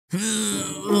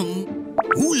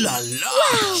Ooh la la!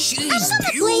 Wow, She's I'm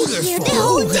gonna beautiful! play here the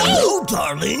whole day. Hello,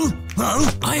 darling!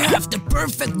 Huh? I have the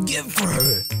perfect gift for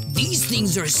her! These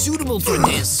things are suitable for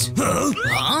this!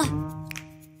 Huh?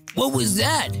 What was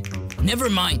that? Never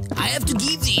mind, I have to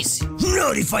give these!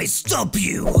 Not if I stop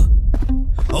you!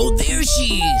 Oh, there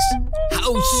she is!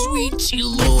 How sweet she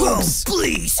looks! Oh,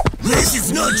 please! This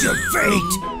is not your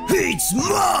fate! It's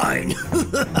mine!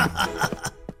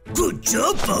 Good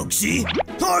job, Boxy!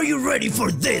 Are you ready for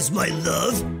this, my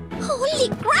love? Holy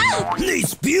crap!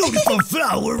 This beautiful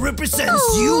flower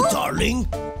represents you, darling!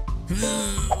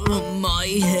 My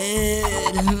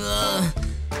head...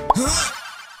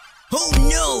 Oh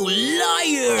no,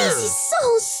 liar! This is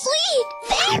so sweet!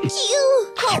 Thank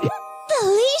you!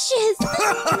 Delicious!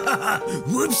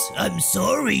 Whoops, I'm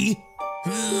sorry.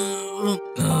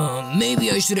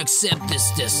 Maybe I should accept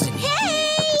this destiny.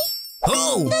 Hey!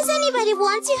 Oh! Does anybody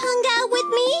want to hang out with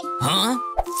me? Huh?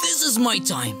 This is my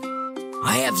time.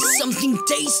 I have something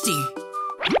tasty.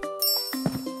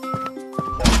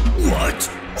 What?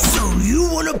 So you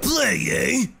wanna play,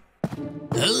 eh?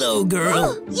 Hello, girl.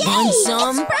 Oh, yay! Want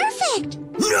some? That's perfect!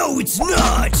 No, it's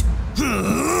not!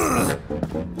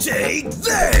 Take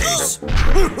this!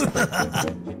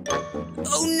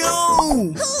 Oh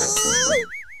no!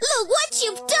 Look what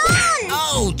you've done!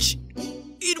 Ouch!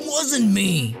 It wasn't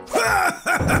me!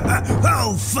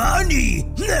 How funny!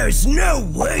 There's no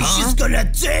way she's gonna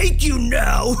take you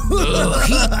now!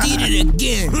 He did it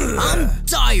again! I'm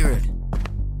tired!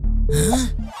 Huh?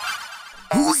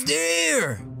 Who's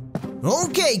there?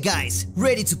 Okay, guys,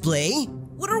 ready to play?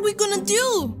 What are we gonna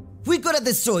do? We gotta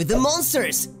destroy the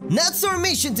monsters! That's our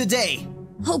mission today!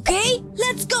 Okay,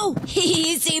 let's go!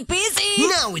 Easy peasy!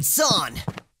 Now it's on!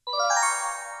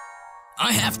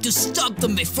 I have to stop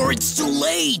them before it's too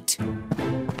late!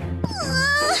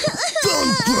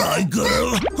 Don't cry,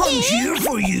 girl! I'm here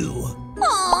for you!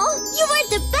 Aw, you are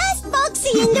the best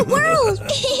Boxy in the world!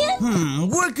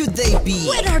 Where could they be?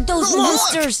 Where are those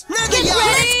monsters? There Get they are!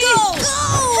 ready! Let's go!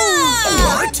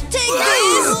 What? Take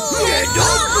this! Get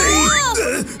off me!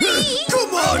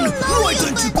 Come on! Why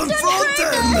don't you confront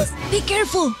them? Be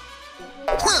careful!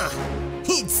 Huh.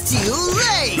 It's too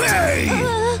late! Hey!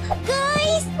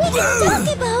 Guys, we can talk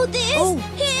about this! Oh.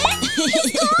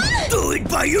 He's gone! Do it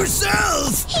by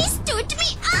yourself! He stood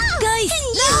me up! Guys, And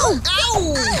no! you!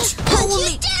 Ouch! Don't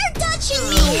Holy- you dare touch me!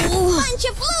 No. Bunch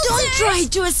of losers! Don't try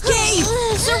to escape!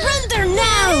 Surrender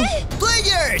now!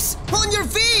 Players! On your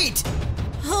feet!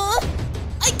 Huh?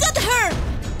 I got her!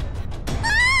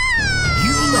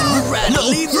 You little rat!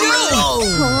 Leave her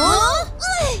alone! Huh?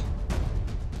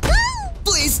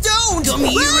 Please don't! Come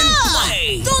here and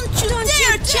play! Don't you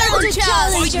dare challenge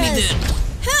Fight me us! then!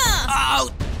 Huh?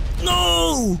 Out!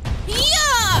 No!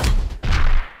 Yeah!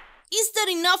 Is that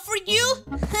enough for you?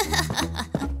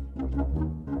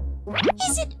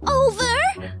 Is it over?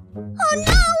 Oh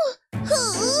no!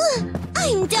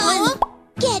 I'm done!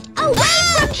 Get away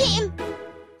from him!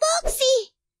 Boxy!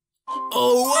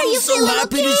 Oh, Are I'm you so feeling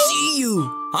happy okay? to see you!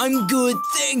 I'm good,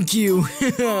 thank you!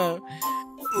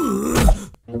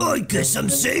 I guess I'm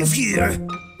safe here.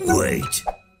 Wait.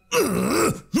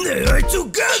 They are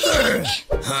together!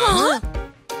 Huh?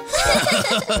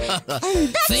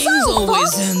 Things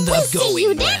always end up See going you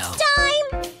well. next time!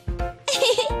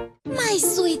 My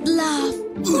sweet love,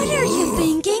 what are you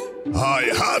thinking?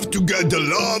 I have to get the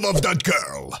love of that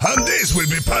girl, and this will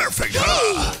be perfect,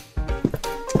 huh?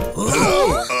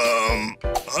 Hello,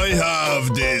 I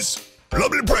have this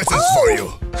lovely presents for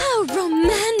you. How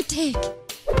romantic!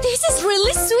 This is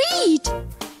really sweet!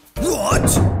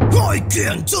 What? I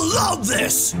can't allow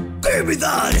this! Give me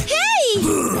that! Hey!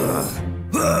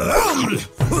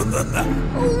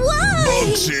 Why?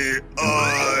 Boxy,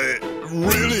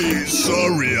 really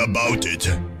sorry about it.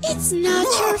 It's not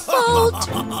your fault!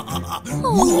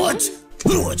 What?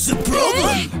 What's the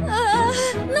problem?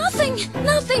 Nothing!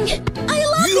 I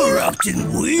love You're acting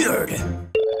weird!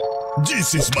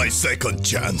 This is my second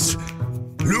chance.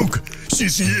 Look,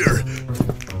 she's here.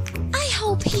 I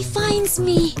hope he finds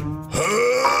me.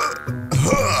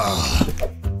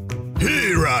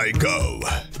 Here I go.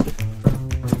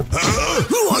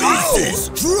 What is this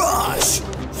trash?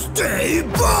 Stay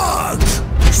back!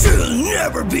 She'll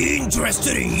never be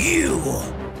interested in you!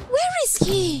 Where is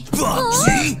he?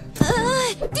 Boxy!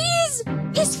 This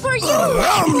is for you!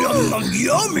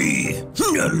 Yummy!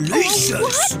 Delicious!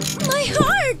 What? My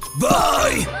heart!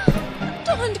 Bye!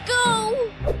 Don't go!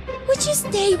 Would you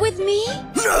stay with me?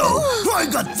 No! I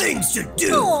got things to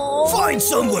do! Oh. Find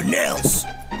someone else!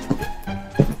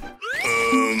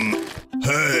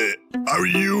 Hey, are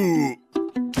you...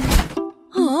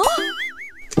 Huh?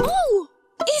 Oh!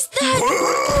 Is that...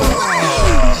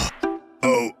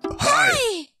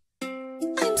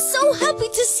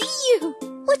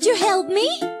 would you help me?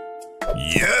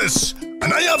 Yes,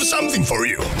 and I have something for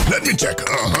you. Let me check.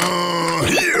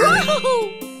 Here. Whoa!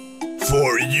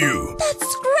 For you.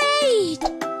 That's great!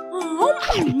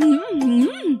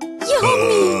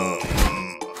 Yummy!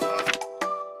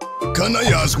 Can I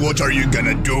ask what are you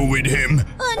gonna do with him?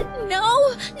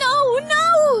 No!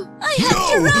 I have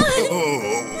to run!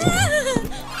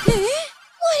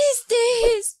 What is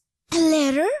this? A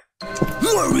letter?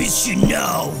 Where is she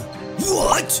now?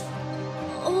 What?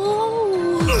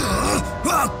 Oh!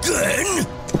 Again?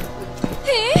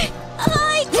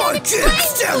 I can't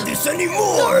stand this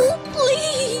anymore! No,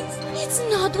 please! It's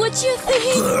not what you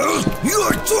think! Girl,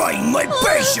 you're trying my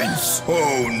patience!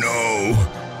 Oh no.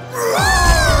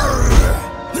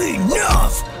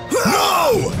 Enough!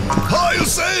 No! I'll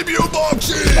save you,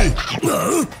 Boxy!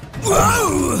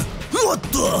 What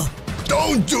the?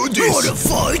 Don't do this! Wanna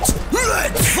fight?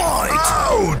 Let's fight!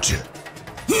 Out!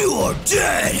 You're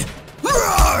dead!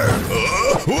 Whoa!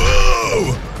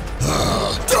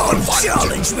 Don't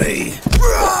challenge me!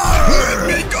 Let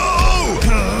me go!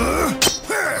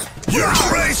 You're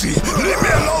crazy! Leave me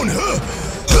alone!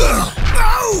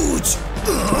 Ouch!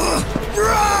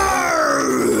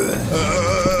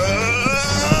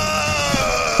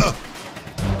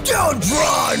 Don't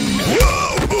run!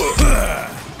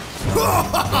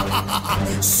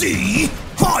 See?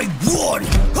 I won!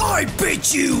 I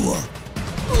beat you!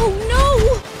 Oh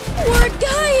no! Poor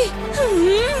guy!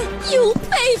 You'll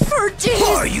pay for this!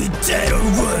 Are you dead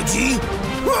already?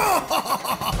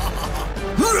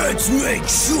 Let's make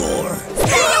sure!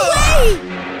 Stay away!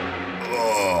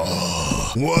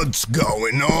 What's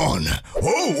going on?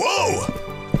 Oh, whoa!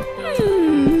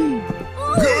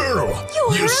 Girl,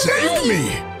 you saved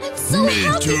me! I'm so Me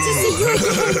happy too! to see you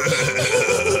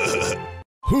again!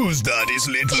 Who's daddy's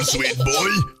little sweet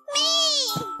boy?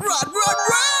 Run!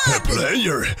 A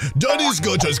player! Daddy's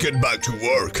got us get back to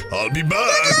work. I'll be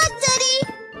back! Daddy!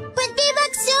 We'll be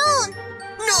back soon!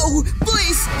 No!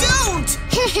 Please don't!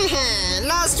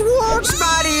 Last words,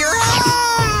 buddy!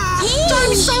 Hey!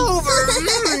 Time's over!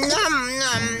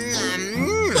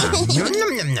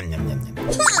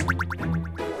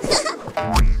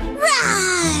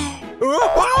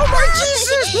 Oh my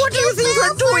Jesus! What do you think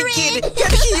you're doing, kid?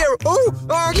 Get here!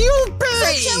 You'll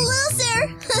pay! Such a loser!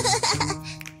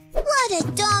 What a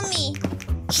dummy!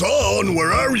 Son,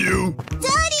 where are you?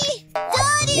 Daddy!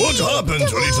 What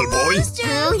happened, little boy?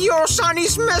 Monster. Your son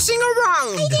is messing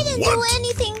around! I didn't do What?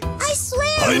 anything! I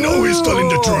swear! I know he's telling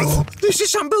the truth. This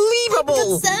is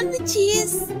unbelievable!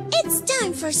 Sandwiches! It's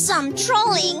time for some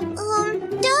trolling!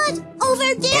 Dad!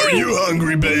 Over there! Are you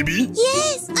hungry, baby?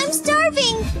 Yes! I'm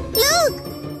starving! Look!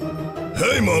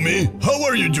 Hey, Mommy. How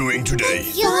are you doing today?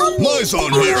 Yummy! My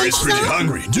son here is pretty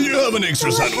hungry. Do you have an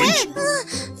extra sandwich?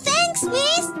 Thanks,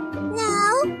 miss!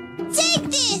 Now, take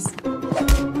this!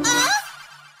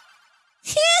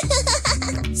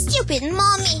 Stupid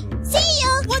mommy! See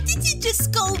ya! What did you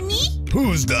just call me?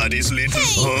 Who's daddy's little...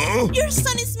 Hey, Huh? your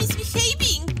son is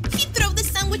misbehaving. He threw the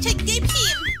sandwich I gave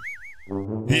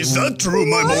him. Is that true,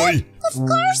 my boy? Of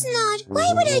course not!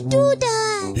 Why would I do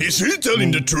that? Is he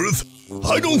telling the truth?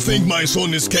 I don't think my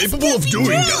son is capable of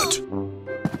doing that.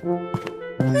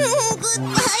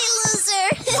 Goodbye, loser!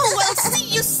 Oh, I'll see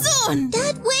you soon.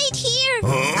 Dad, wait here!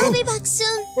 Huh? I'll be back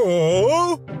soon.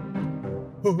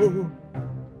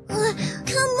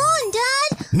 Come on,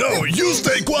 Dad! No, you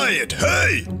stay quiet.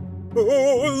 Hey!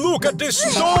 Look at this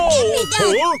doll! Give me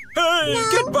that. Hey,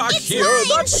 No, get back it's here! mine.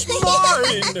 That's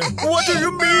mine! What do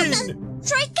you mean?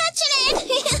 Try catching it!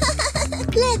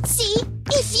 Let's see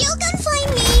if you can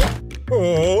find me!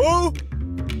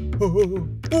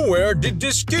 Where did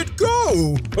this kid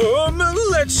go?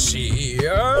 Let's see. See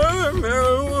ya!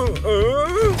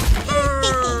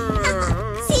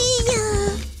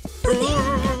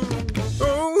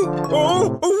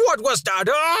 What was that?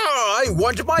 I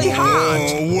want my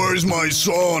hat! Oh, where's my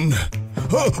son?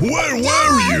 Where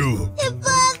were you? The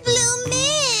bad blue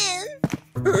man!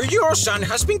 Your son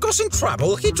has been causing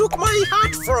trouble. He took my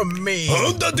hat from me.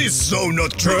 That is so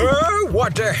not true.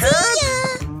 What the heck?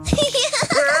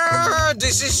 Yeah!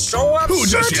 This is so upsetting. Who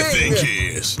does he think he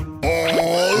is?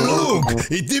 Oh, look!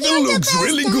 It even You're the looks best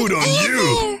really dad good on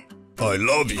you. ever. I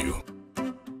love you.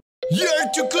 You're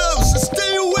too close!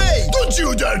 Stay away! Don't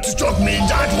you dare to talk me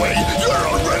that way! You're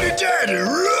already dead! I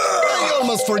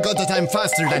almost forgot that I'm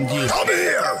faster than you. Come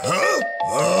here! Huh?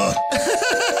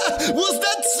 Was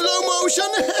that slow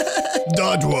motion?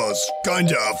 That was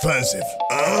kinda offensive.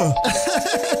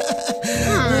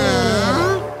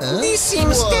 This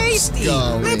seems tasty.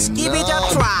 Let's give it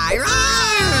a try.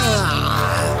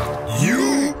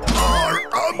 You are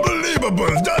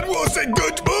unbelievable! That was a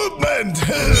good movement! You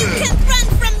can't run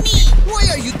from me. Why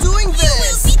are you doing You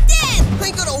this? will be dead!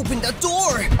 I gotta open that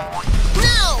door!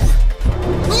 Now!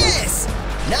 Yes!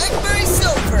 Nightmare is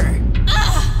over!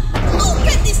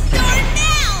 Open this door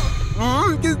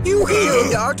now! Do you hear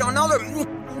that? Another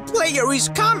player is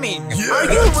coming. Yeah, Are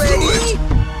you let's do ready?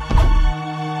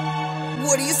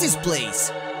 What is this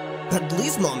place? At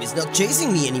least Mom is not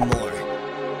chasing me anymore.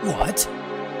 What?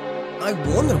 I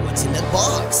wonder what's in that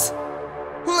box.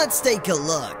 Let's take a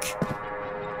look.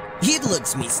 It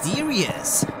looks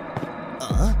mysterious.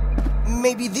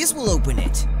 Maybe this will open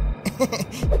it.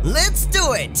 Let's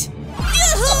do it!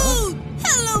 Yoo-hoo!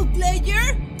 Hello,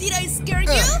 player! Did I scare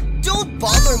you? Don't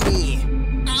bother me!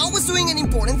 I was doing an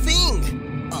important thing!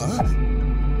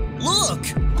 Look!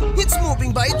 It's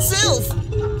moving by itself!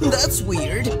 That's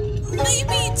weird!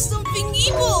 Maybe it's something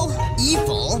evil!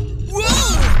 Evil?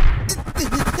 Whoa!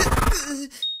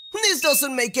 This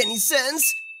doesn't make any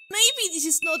sense! Maybe this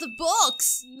is not a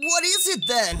box! What is it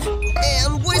then?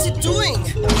 And what is it doing?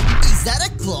 Is that a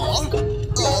claw?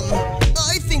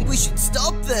 I think we should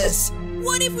stop this!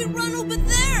 What if we run over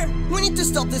there? We need to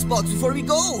stop this box before we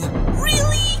go!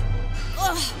 Really?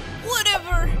 Ugh,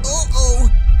 whatever. Uh-oh!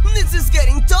 This is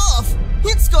getting tough!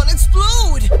 It's gonna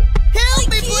explode! Help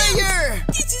me, can't. player!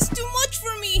 This is too much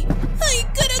for me. I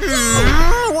gotta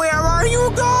go. Where are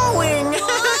you going?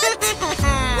 What? Oh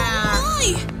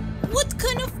my! What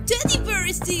kind of teddy bear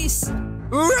is this? I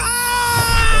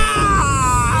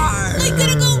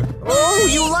gotta go. Oh,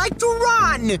 you like to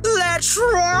run? Let's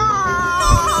run!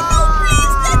 No,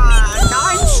 please let me go.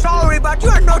 I'm sorry, but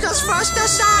you're not as fast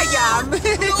as I am.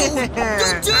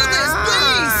 Don't do this,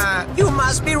 please! You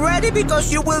must be ready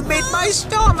because you will beat my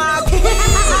stomach.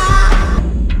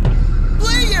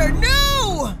 Player,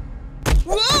 no!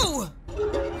 Whoa!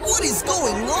 What is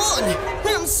going on?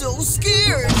 I'm so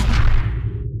scared!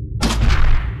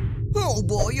 Oh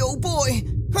boy,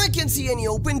 I can't see any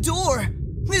open door.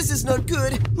 This is not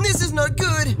good. This is not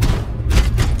good.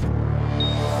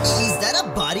 Is that a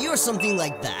body or something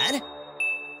like that?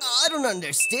 I don't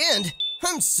understand.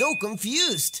 I'm so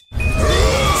confused.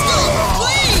 Stop,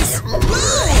 please! No!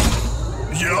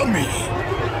 Yummy!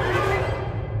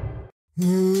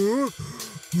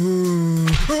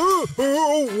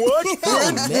 What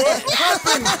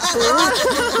happened?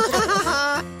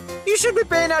 You should be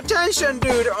paying attention,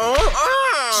 dude.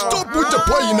 Stop with the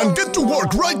playing and get to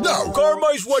work right now!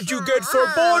 Karma is what you get for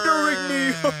bothering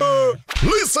me.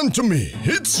 Listen to me,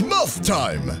 it's math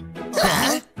time!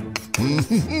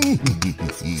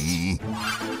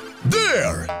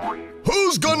 There!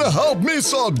 Who's gonna help me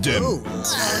solve them?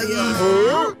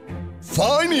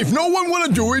 Fine, if no one wanna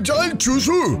do it, I'll choose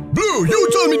who. Blue, you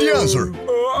tell me the answer.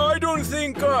 I don't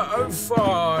think I'm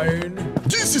fine.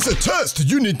 This is a test,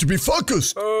 you need to be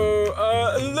focused.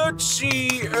 Let's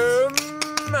see,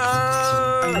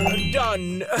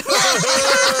 done.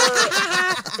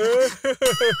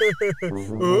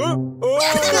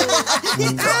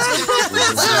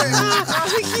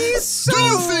 Do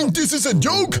you think this is a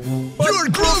joke? You're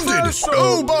grounded!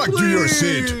 Go back to your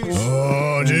seat!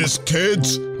 Oh, these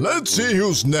kids! Let's see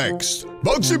who's next.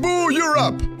 Boxy Boo, you're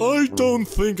up! I don't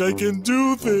think I can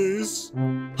do this.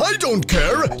 I don't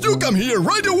care! You come here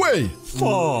right away!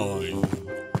 Fine.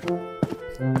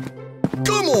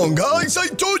 Come on, guys! I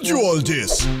told you all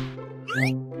this!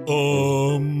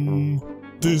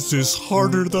 This is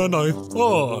harder than I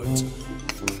thought.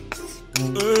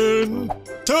 And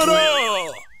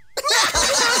ta-da!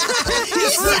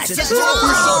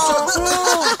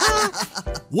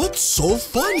 What's so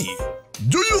funny?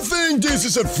 Do you think this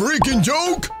is a freaking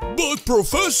joke? But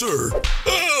Professor!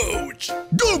 Ouch!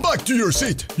 Go back to your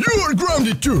seat! You are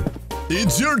grounded too!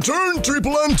 It's your turn,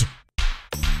 Triple-Ant!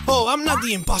 Oh, I'm not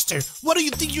the imposter. What do you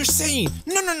think you're saying?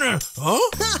 No. Huh?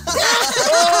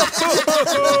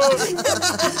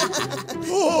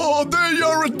 Oh, they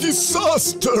are a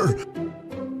disaster!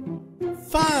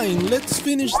 Fine, let's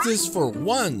finish this for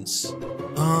once.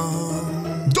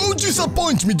 Don't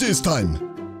disappoint me this time!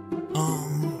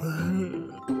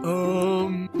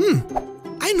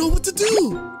 I know what to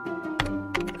do.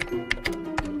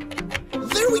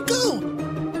 There we go.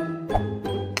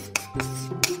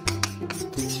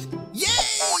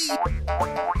 Yay!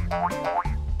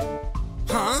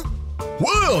 Huh?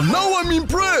 Well, now I'm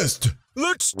impressed!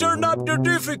 Let's turn up the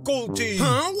difficulty.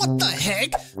 Huh? What the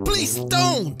heck? Please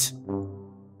don't.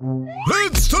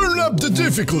 Let's turn up the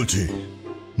difficulty.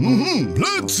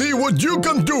 Let's see what you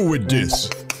can do with this.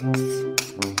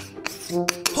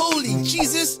 Holy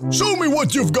Jesus! Show me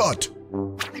what you've got.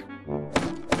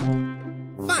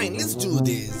 Fine, let's do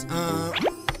this.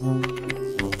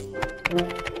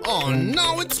 Oh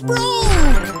no, it's broke!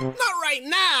 Not right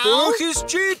now! Oh, he's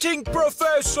cheating,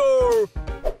 Professor!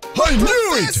 I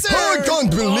knew it! I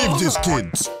can't believe these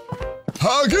kids!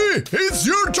 Huggy, it's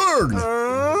your turn!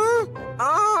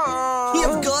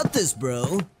 You've got this,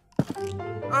 bro.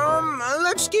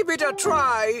 Let's give it a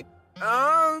try.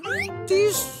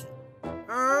 This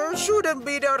shouldn't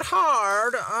be that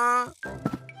hard.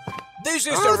 This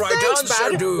is the right thanks,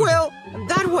 answer, Bud. dude. Well,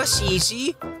 that was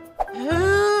easy.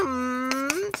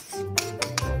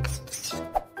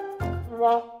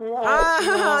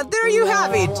 There you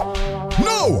have it.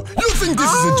 No! You think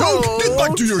this is a joke? Get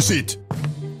back to your seat!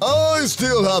 I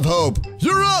still have hope.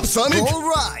 You're up, Sonic!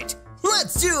 Alright,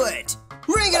 let's do it!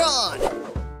 Bring it on!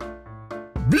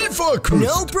 Be focused!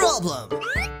 No problem!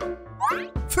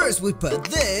 First we put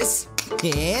this,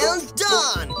 and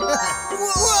done!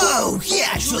 Whoa! He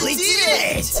actually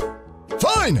did it!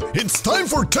 Fine! It's time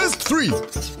for test 3!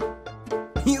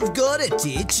 You've got it,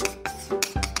 Teach.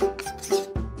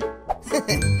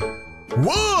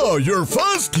 Wow, you're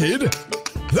fast, kid!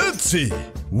 Let's see.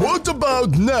 What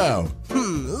about now?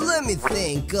 Let me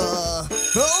think, Oh!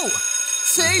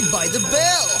 Saved by the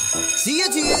bell! See ya,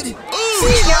 dude!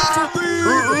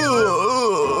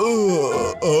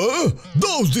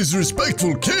 Those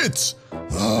disrespectful kids!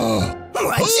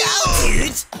 Watch out,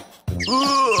 dude!